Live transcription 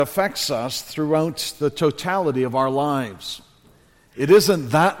affects us throughout the totality of our lives. It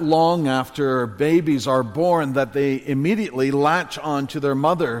isn't that long after babies are born that they immediately latch on to their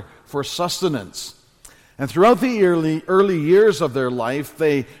mother for sustenance. And throughout the early years of their life,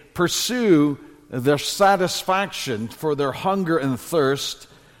 they pursue their satisfaction for their hunger and thirst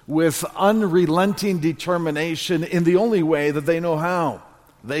with unrelenting determination in the only way that they know how.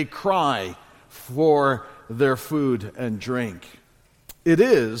 They cry for their food and drink. It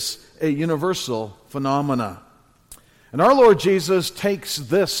is a universal phenomena. And our Lord Jesus takes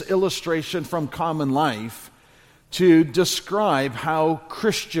this illustration from common life to describe how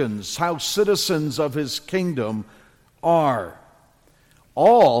Christians, how citizens of his kingdom are.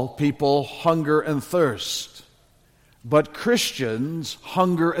 All people hunger and thirst, but Christians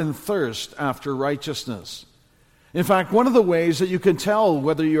hunger and thirst after righteousness. In fact, one of the ways that you can tell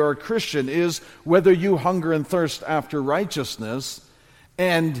whether you're a Christian is whether you hunger and thirst after righteousness,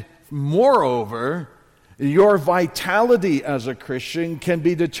 and moreover, your vitality as a Christian can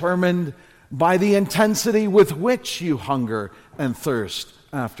be determined by the intensity with which you hunger and thirst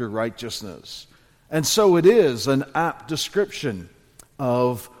after righteousness. And so it is an apt description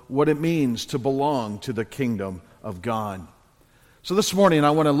of what it means to belong to the kingdom of God. So this morning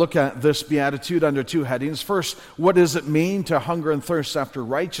I want to look at this beatitude under two headings. First, what does it mean to hunger and thirst after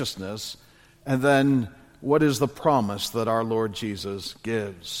righteousness? And then, what is the promise that our Lord Jesus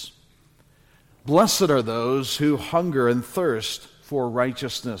gives? Blessed are those who hunger and thirst for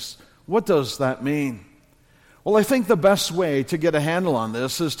righteousness. What does that mean? Well, I think the best way to get a handle on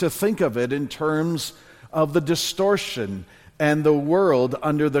this is to think of it in terms of the distortion and the world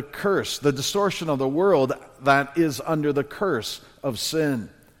under the curse, the distortion of the world that is under the curse of sin.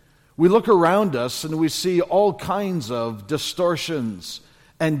 We look around us and we see all kinds of distortions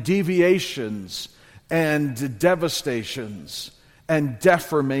and deviations and devastations and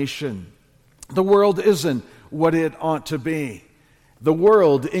deformation. The world isn't what it ought to be. The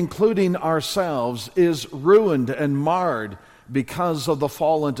world, including ourselves, is ruined and marred because of the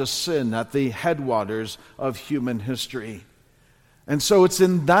fall into sin at the headwaters of human history. And so it's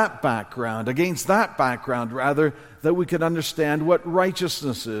in that background, against that background rather, that we can understand what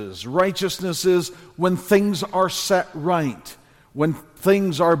righteousness is. Righteousness is when things are set right, when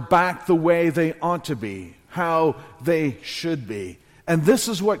things are back the way they ought to be, how they should be. And this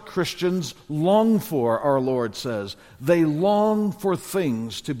is what Christians long for, our Lord says. They long for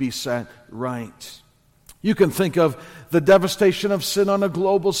things to be set right. You can think of the devastation of sin on a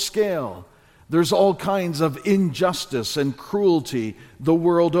global scale. There's all kinds of injustice and cruelty the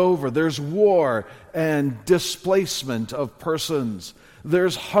world over. There's war and displacement of persons.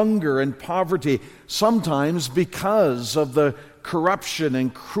 There's hunger and poverty, sometimes because of the corruption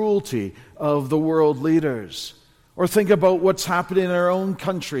and cruelty of the world leaders. Or think about what's happening in our own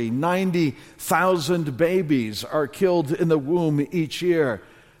country. 90,000 babies are killed in the womb each year.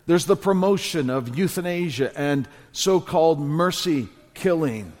 There's the promotion of euthanasia and so-called mercy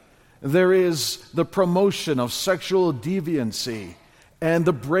killing. There is the promotion of sexual deviancy and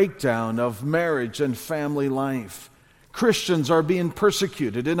the breakdown of marriage and family life. Christians are being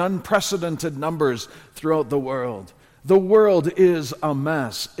persecuted in unprecedented numbers throughout the world. The world is a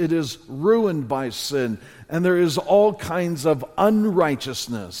mess. It is ruined by sin, and there is all kinds of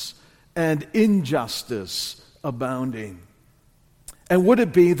unrighteousness and injustice abounding. And would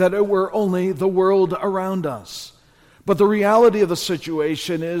it be that it were only the world around us? But the reality of the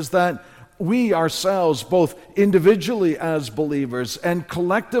situation is that we ourselves, both individually as believers and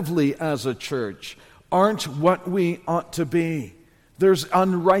collectively as a church, aren't what we ought to be. There's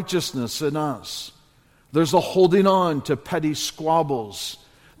unrighteousness in us. There's a holding on to petty squabbles.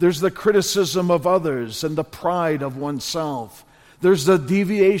 There's the criticism of others and the pride of oneself. There's the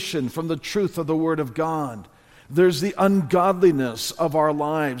deviation from the truth of the Word of God. There's the ungodliness of our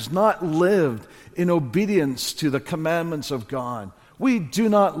lives, not lived in obedience to the commandments of God. We do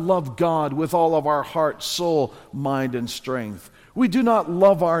not love God with all of our heart, soul, mind, and strength. We do not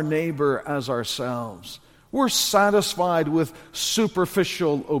love our neighbor as ourselves. We're satisfied with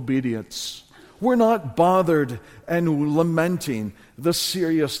superficial obedience. We're not bothered and lamenting the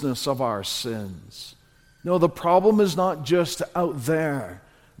seriousness of our sins. No, the problem is not just out there.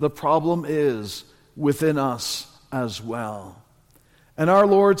 The problem is within us as well. And our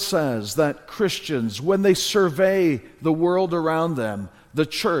Lord says that Christians, when they survey the world around them, the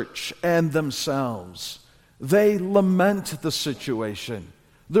church and themselves, they lament the situation.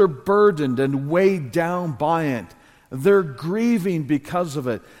 They're burdened and weighed down by it. They're grieving because of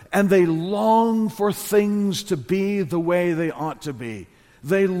it. And they long for things to be the way they ought to be.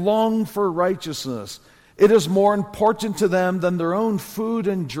 They long for righteousness. It is more important to them than their own food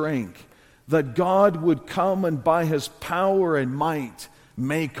and drink that God would come and by his power and might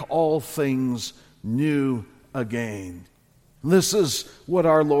make all things new again. This is what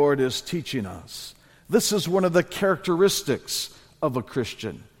our Lord is teaching us. This is one of the characteristics of a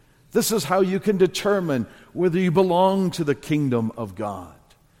Christian. This is how you can determine whether you belong to the kingdom of God.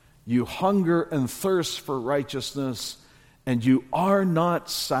 You hunger and thirst for righteousness, and you are not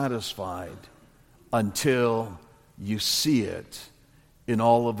satisfied until you see it in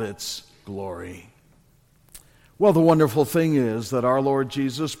all of its glory. Well, the wonderful thing is that our Lord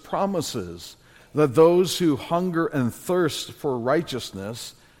Jesus promises that those who hunger and thirst for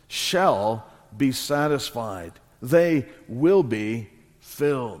righteousness shall be satisfied. They will be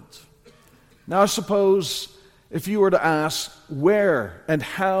filled. Now, suppose if you were to ask where and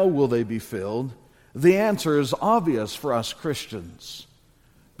how will they be filled, the answer is obvious for us Christians,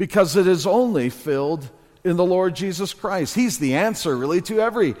 because it is only filled in the Lord Jesus Christ. He's the answer, really, to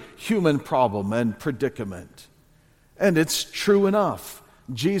every human problem and predicament. And it's true enough.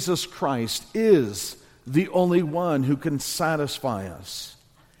 Jesus Christ is the only one who can satisfy us.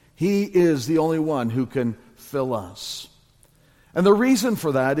 He is the only one who can fill us. And the reason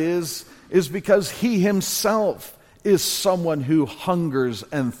for that is because he himself is someone who hungers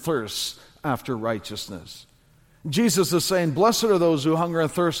and thirsts after righteousness. Jesus is saying, blessed are those who hunger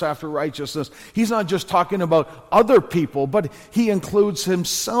and thirst after righteousness. He's not just talking about other people, but he includes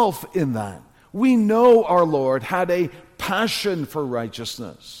himself in that. We know our Lord had a passion for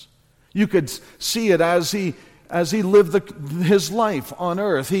righteousness. You could see it as he lived his life on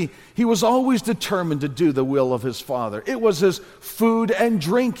earth. He was always determined to do the will of his Father. It was his food and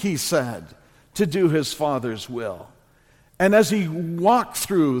drink, he said, to do his Father's will. And as he walked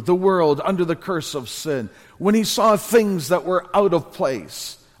through the world under the curse of sin, when he saw things that were out of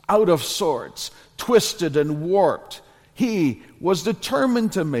place, out of sorts, twisted and warped, he was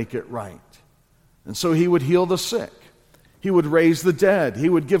determined to make it right. And so he would heal the sick. He would raise the dead. He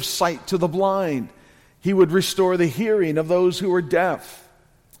would give sight to the blind. He would restore the hearing of those who were deaf.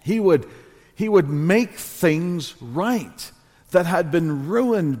 He would make things right that had been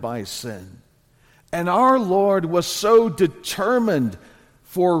ruined by sin. And our Lord was so determined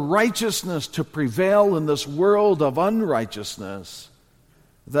for righteousness to prevail in this world of unrighteousness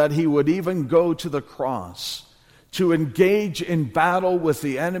that he would even go to the cross to engage in battle with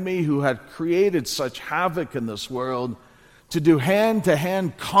the enemy who had created such havoc in this world, to do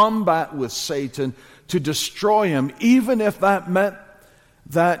hand-to-hand combat with Satan, to destroy him, even if that meant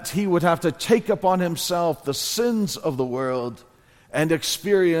that he would have to take upon himself the sins of the world and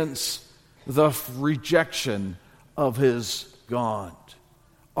experience the rejection of his God.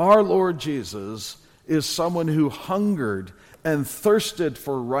 Our Lord Jesus is someone who hungered and thirsted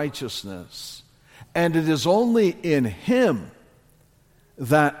for righteousness, and it is only in him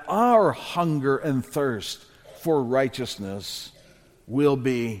that our hunger and thirst for righteousness will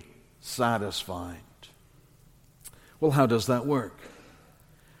be satisfied. Well, how does that work?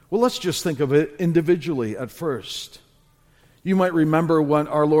 Well, let's just think of it individually at first. You might remember what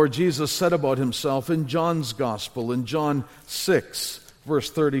our Lord Jesus said about himself in John's Gospel, in John 6, verse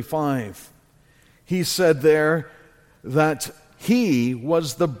 35. He said there that he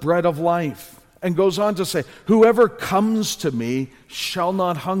was the bread of life, and goes on to say, whoever comes to me shall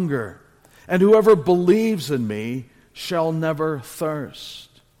not hunger, and whoever believes in me shall never thirst.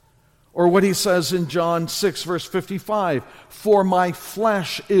 Or what he says in John 6, verse 55, for my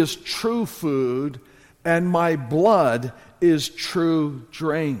flesh is true food, and my blood is true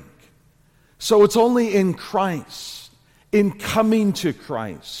drink. So it's only in Christ, in coming to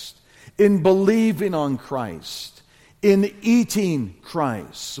Christ, in believing on Christ, in eating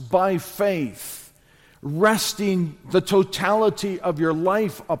Christ by faith, resting the totality of your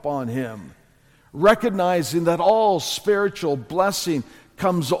life upon him, recognizing that all spiritual blessing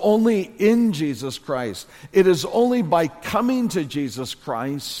comes only in Jesus Christ. It is only by coming to Jesus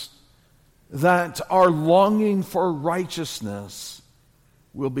Christ that our longing for righteousness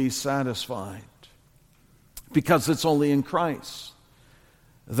will be satisfied. Because it's only in Christ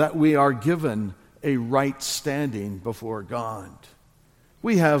that we are given a right standing before God.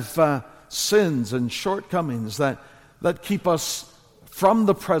 We have sins and shortcomings that keep us from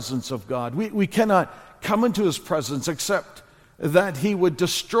the presence of God. We cannot come into his presence except that he would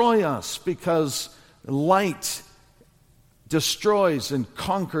destroy us, because light destroys and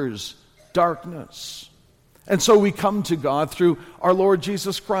conquers darkness. And so we come to God through our Lord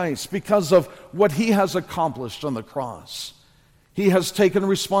Jesus Christ because of what he has accomplished on the cross. He has taken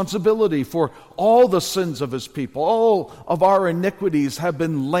responsibility for all the sins of his people. All of our iniquities have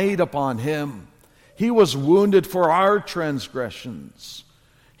been laid upon him. He was wounded for our transgressions.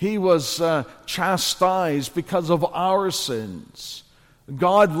 He was chastised because of our sins.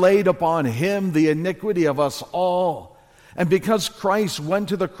 God laid upon him the iniquity of us all. And because Christ went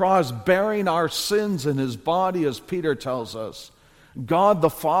to the cross bearing our sins in his body, as Peter tells us, God the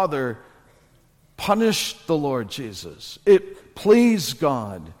Father punished the Lord Jesus. It pleased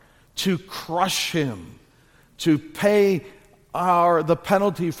God to crush him, to pay the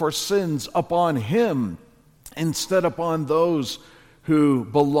penalty for sins upon him instead upon those who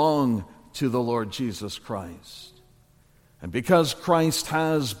belong to the Lord Jesus Christ. And because Christ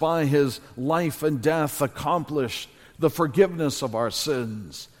has, by his life and death, accomplished the forgiveness of our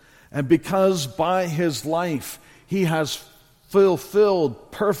sins, and because by his life he has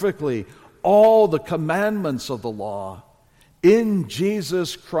fulfilled perfectly all the commandments of the law, in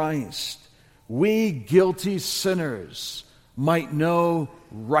Jesus Christ, we guilty sinners might know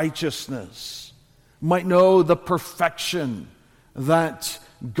righteousness, might know the perfection that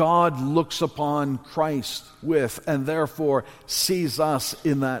God looks upon Christ with, and therefore sees us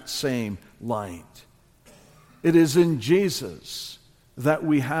in that same light. It is in Jesus that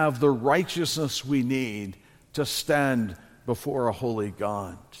we have the righteousness we need to stand before a holy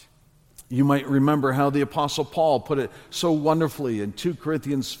God. You might remember how the Apostle Paul put it so wonderfully in 2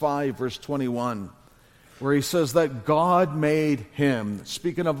 Corinthians 5, verse 21, where he says that God made him,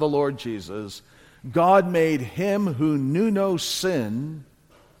 speaking of the Lord Jesus, God made him who knew no sin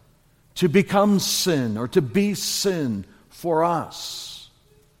to become sin, or to be sin for us,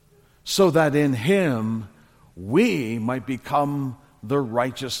 so that in him we might become the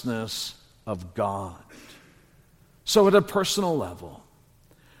righteousness of God. So at a personal level,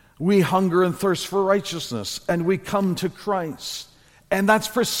 we hunger and thirst for righteousness, and we come to Christ. And that's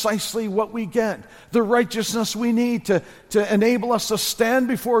precisely what we get. The righteousness we need to enable us to stand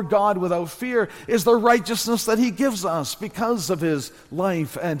before God without fear is the righteousness that he gives us because of his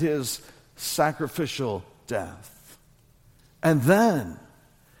life and his sacrificial death. And then,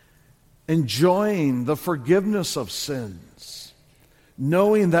 enjoying the forgiveness of sins,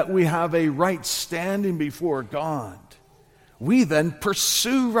 knowing that we have a right standing before God, we then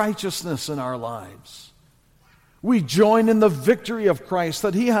pursue righteousness in our lives. We join in the victory of Christ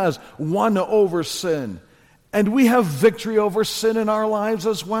that he has won over sin. And we have victory over sin in our lives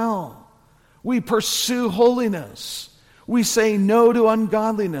as well. We pursue holiness. We say no to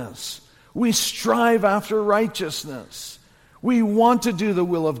ungodliness. We strive after righteousness. We want to do the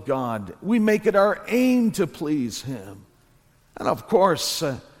will of God. We make it our aim to please him. And of course,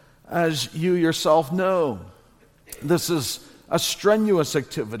 as you yourself know, this is a strenuous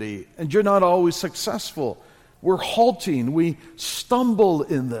activity, and you're not always successful. We're halting. We stumble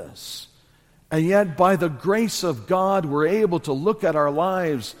in this. And yet, by the grace of God, we're able to look at our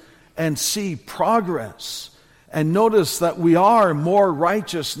lives and see progress and notice that we are more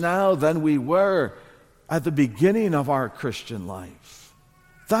righteous now than we were at the beginning of our Christian life.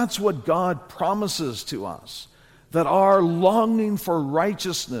 That's what God promises to us, that our longing for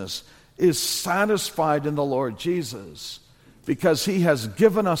righteousness is satisfied in the Lord Jesus, because he has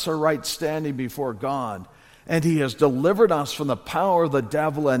given us a right standing before God, and he has delivered us from the power of the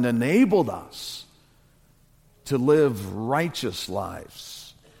devil and enabled us to live righteous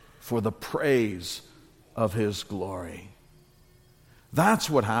lives for the praise of his glory. That's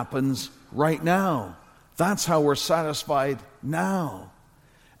what happens right now. That's how we're satisfied now.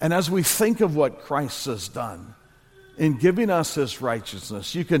 And as we think of what Christ has done in giving us his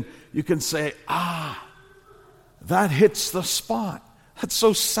righteousness, you can say, that hits the spot. That's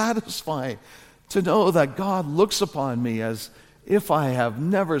so satisfying to know that God looks upon me as if I have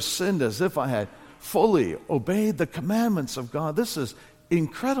never sinned, as if I had fully obeyed the commandments of God. This is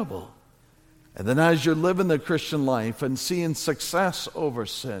incredible. And then as you're living the Christian life and seeing success over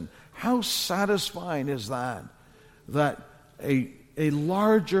sin, how satisfying is that? That a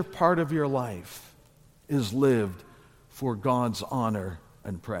larger part of your life is lived for God's honor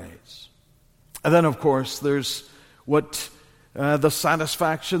and praise. And then, of course, there's what the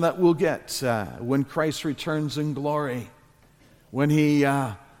satisfaction that we'll get when Christ returns in glory, when he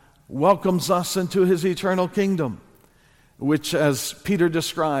welcomes us into his eternal kingdom, which, as Peter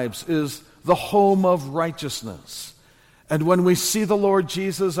describes, is the home of righteousness. And when we see the Lord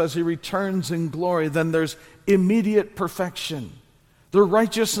Jesus as he returns in glory, then there's immediate perfection. The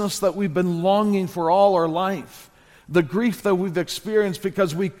righteousness that we've been longing for all our life. The grief that we've experienced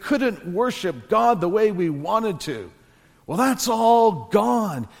because we couldn't worship God the way we wanted to. Well, that's all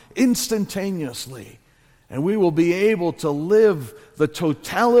gone instantaneously. And we will be able to live the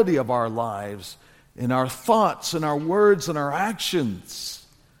totality of our lives in our thoughts and our words and our actions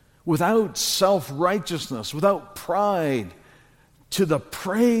without self-righteousness, without pride, to the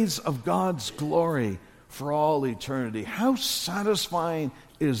praise of God's glory for all eternity. How satisfying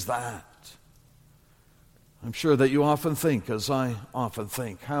is that? I'm sure that you often think, as I often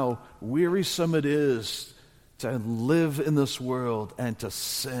think, how wearisome it is to live in this world and to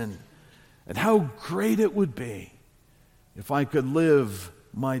sin, and how great it would be if I could live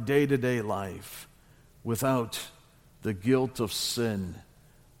my day-to-day life without the guilt of sin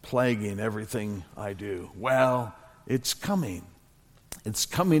plaguing everything I do. Well, it's coming. It's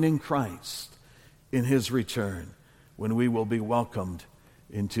coming in Christ, in His return, when we will be welcomed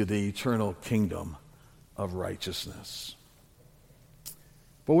into the eternal kingdom of righteousness.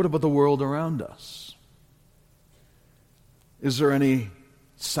 But what about the world around us? Is there any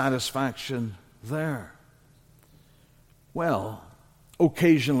satisfaction there? Well,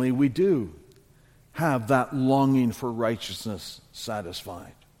 occasionally we do have that longing for righteousness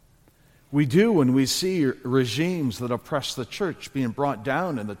satisfied. We do when we see regimes that oppress the church being brought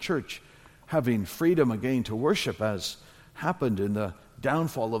down and the church having freedom again to worship, as happened in the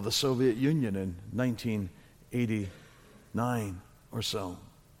downfall of the Soviet Union in 1989 or so.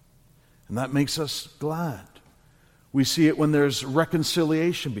 And that makes us glad. We see it when there's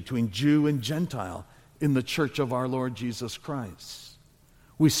reconciliation between Jew and Gentile in the church of our Lord Jesus Christ.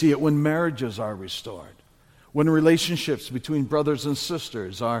 We see it when marriages are restored, when relationships between brothers and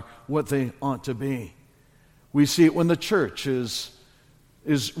sisters are what they ought to be. We see it when the church is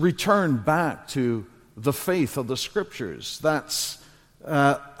returned back to the faith of the Scriptures. That's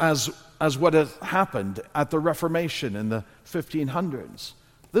as what has happened at the Reformation in the 1500s.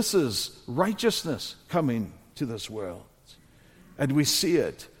 This is righteousness coming to this world. And we see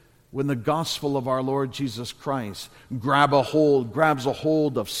it when the gospel of our Lord Jesus Christ grabs a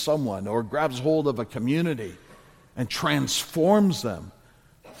hold of someone or grabs hold of a community and transforms them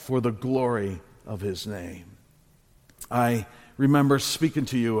for the glory of His name. I remember speaking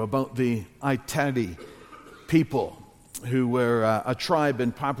to you about the Aiteri people, who were a tribe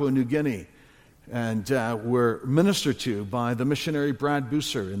in Papua New Guinea and were ministered to by the missionary Brad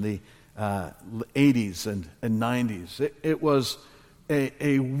Buser in the 80s and 90s. It was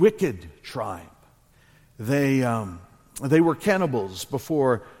a wicked tribe. They were cannibals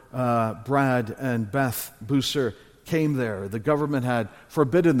before Brad and Beth Buser came there. The government had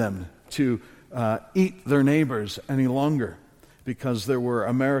forbidden them to eat their neighbors any longer because there were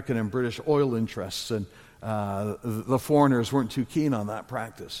American and British oil interests, and the foreigners weren't too keen on that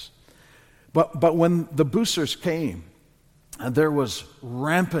practice. But when the Busers came, there was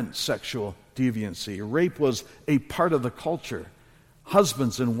rampant sexual deviancy. Rape was a part of the culture.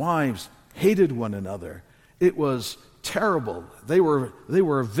 Husbands and wives hated one another. It was terrible. They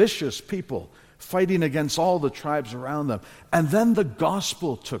were vicious people fighting against all the tribes around them. And then the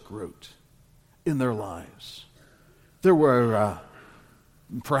gospel took root in their lives. There were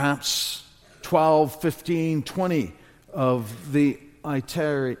perhaps 12, 15, 20 of the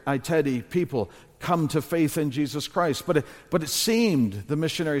Aiteri people come to faith in Jesus Christ. But it seemed, the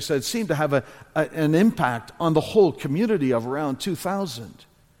missionary said, seemed to have an impact on the whole community of around 2,000.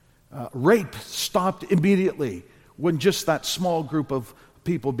 Rape stopped immediately when just that small group of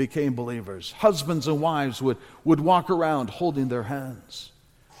people became believers. Husbands and wives would walk around holding their hands.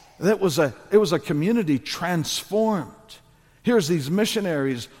 It was a community transformed. Here's these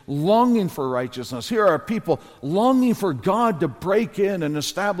missionaries longing for righteousness. Here are people longing for God to break in and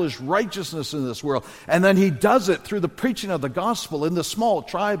establish righteousness in this world. And then He does it through the preaching of the gospel in this small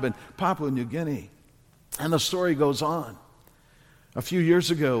tribe in Papua New Guinea. And the story goes on. A few years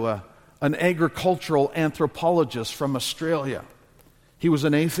ago, an agricultural anthropologist from Australia, he was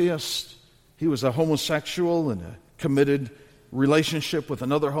an atheist, he was a homosexual in a committed relationship with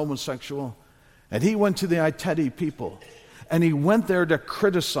another homosexual, and he went to the Aiteri people. And he went there to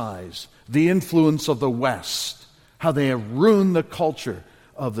criticize the influence of the West, how they have ruined the culture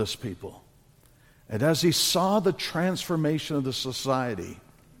of this people. And as he saw the transformation of the society,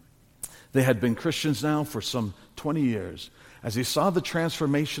 they had been Christians now for some 20 years. As he saw the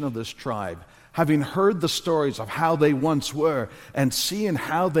transformation of this tribe, having heard the stories of how they once were and seeing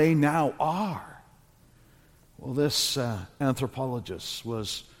how they now are, well, this anthropologist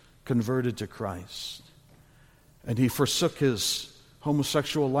was converted to Christ. And he forsook his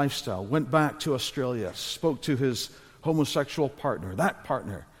homosexual lifestyle, went back to Australia, spoke to his homosexual partner. That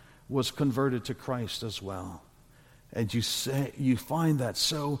partner was converted to Christ as well. And you find that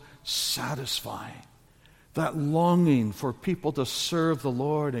so satisfying, that longing for people to serve the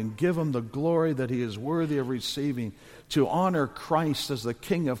Lord and give Him the glory that He is worthy of receiving, to honor Christ as the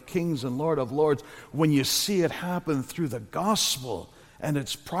King of Kings and Lord of Lords, when you see it happen through the gospel and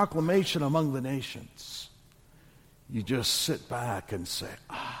its proclamation among the nations, you just sit back and say,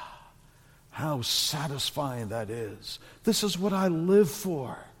 how satisfying that is. This is what I live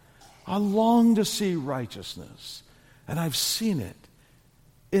for. I long to see righteousness, and I've seen it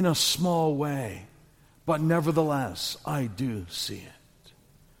in a small way, but nevertheless, I do see it.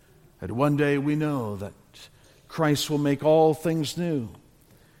 And one day we know that Christ will make all things new.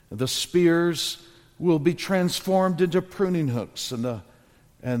 The spears will be transformed into pruning hooks, and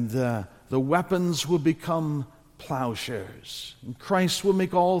the weapons will become plowshares. And Christ will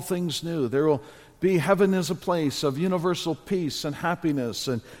make all things new. There will be heaven as a place of universal peace and happiness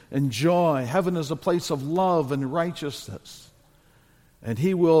and joy. Heaven is a place of love and righteousness. And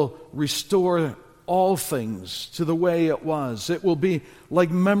he will restore all things to the way it was. It will be like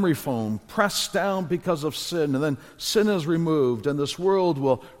memory foam, pressed down because of sin, and then sin is removed, and this world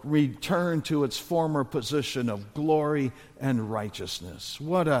will return to its former position of glory and righteousness.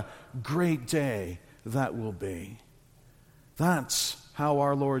 What a great day that will be. That's how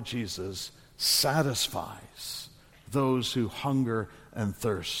our Lord Jesus satisfies those who hunger and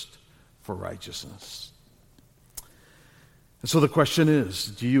thirst for righteousness. And so the question is,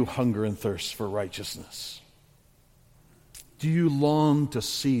 do you hunger and thirst for righteousness? Do you long to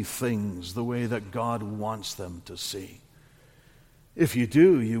see things the way that God wants them to see? If you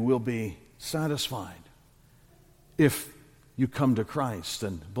do, you will be satisfied if you come to Christ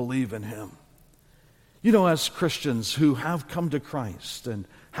and believe in him. You know, as Christians who have come to Christ and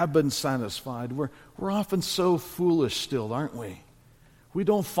have been satisfied, we're often so foolish still, aren't we? We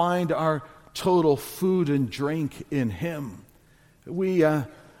don't find our total food and drink in him. We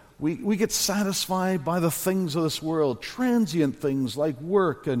get satisfied by the things of this world, transient things like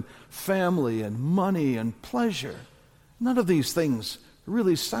work and family and money and pleasure. None of these things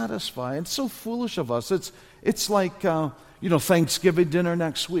really satisfy. And it's so foolish of us. It's like Thanksgiving dinner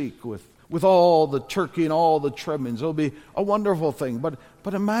next week with all the turkey and all the trimmings. It'll be a wonderful thing.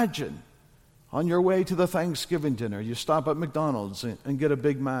 But imagine, on your way to the Thanksgiving dinner, you stop at McDonald's and get a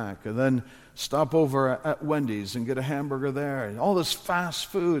Big Mac, and then stop over at Wendy's and get a hamburger there, and all this fast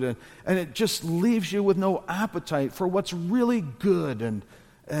food, and it just leaves you with no appetite for what's really good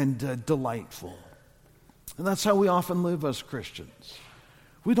and delightful. And that's how we often live as Christians.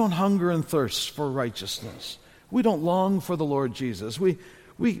 We don't hunger and thirst for righteousness. We don't long for the Lord Jesus. We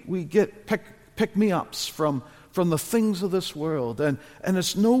get pick-me-ups from the things of this world. And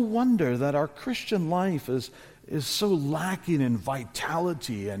it's no wonder that our Christian life is so lacking in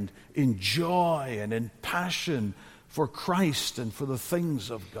vitality and in joy and in passion for Christ and for the things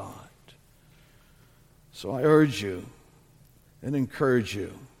of God. So I urge you and encourage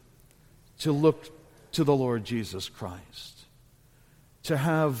you to look to the Lord Jesus Christ, to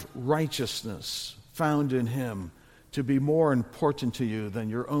have righteousness found in him to be more important to you than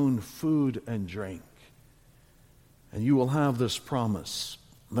your own food and drink. And you will have this promise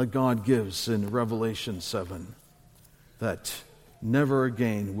that God gives in Revelation 7, that never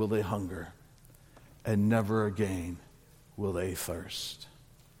again will they hunger, and never again will they thirst.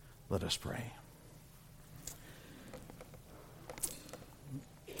 Let us pray.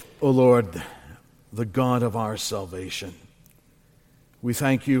 O Lord, the God of our salvation, we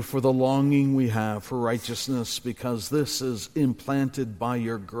thank you for the longing we have for righteousness, because this is implanted by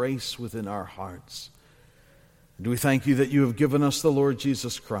your grace within our hearts. And we thank you that you have given us the Lord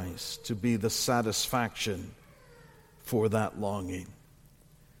Jesus Christ to be the satisfaction for that longing.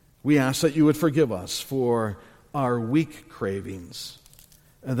 We ask that you would forgive us for our weak cravings,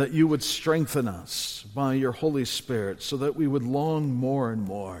 and that you would strengthen us by your Holy Spirit so that we would long more and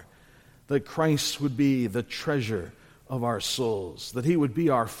more, that Christ would be the treasure of our souls, that he would be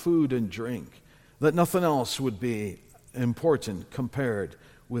our food and drink, that nothing else would be important compared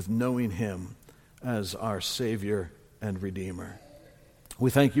with knowing him as our Savior and Redeemer.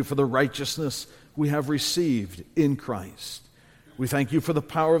 We thank you for the righteousness we have received in Christ. We thank you for the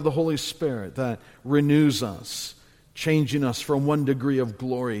power of the Holy Spirit that renews us, changing us from one degree of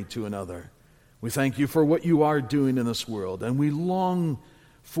glory to another. We thank you for what you are doing in this world, and we long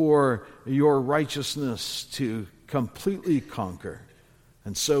for your righteousness to completely conquer.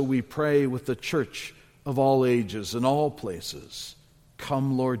 And so we pray with the church of all ages and all places,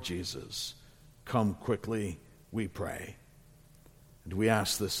 come, Lord Jesus, come quickly, we pray. And we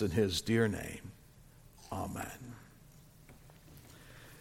ask this in his dear name. Amen.